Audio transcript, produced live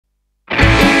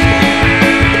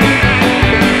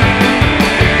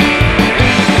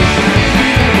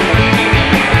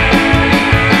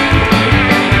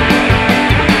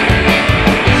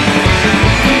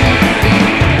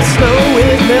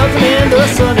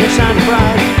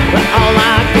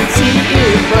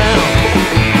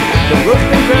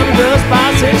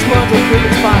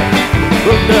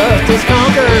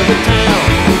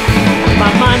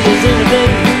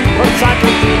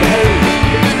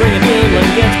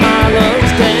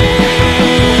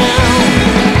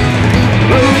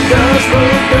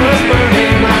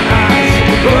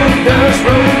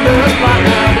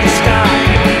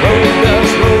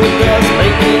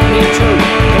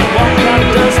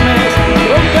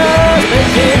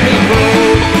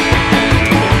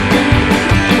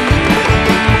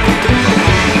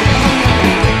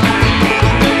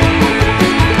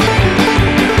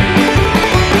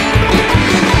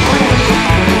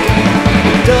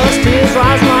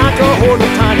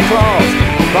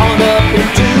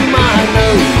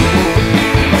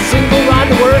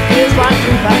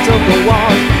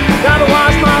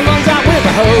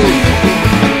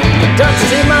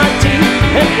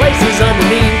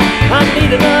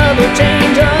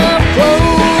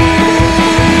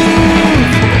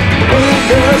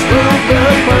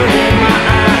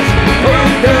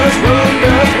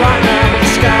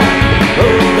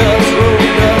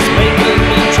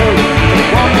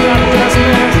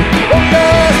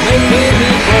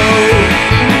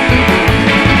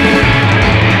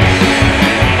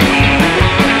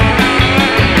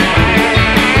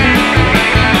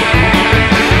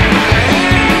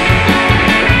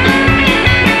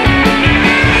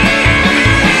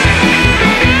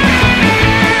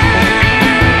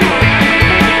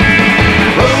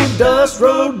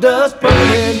dust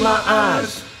burning my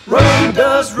eyes. Road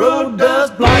dust,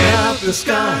 blind out the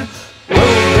sky.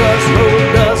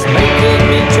 Road dust, making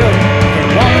me choke.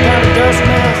 Can't walk without a dust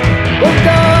mask. Road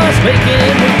dust,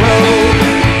 making me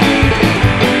grow.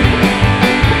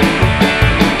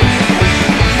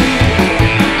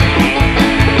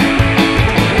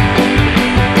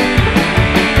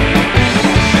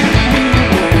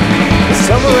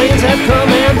 Summer rains have come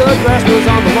and the grass grows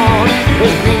on the lawn.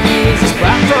 There's green leaves that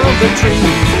sprout from the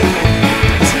trees.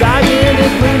 The sky in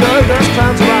is blue, the dust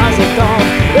clouds rise at dawn.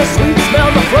 The sweet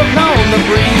smells are floating on the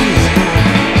breeze.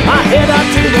 I head out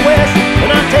to the west,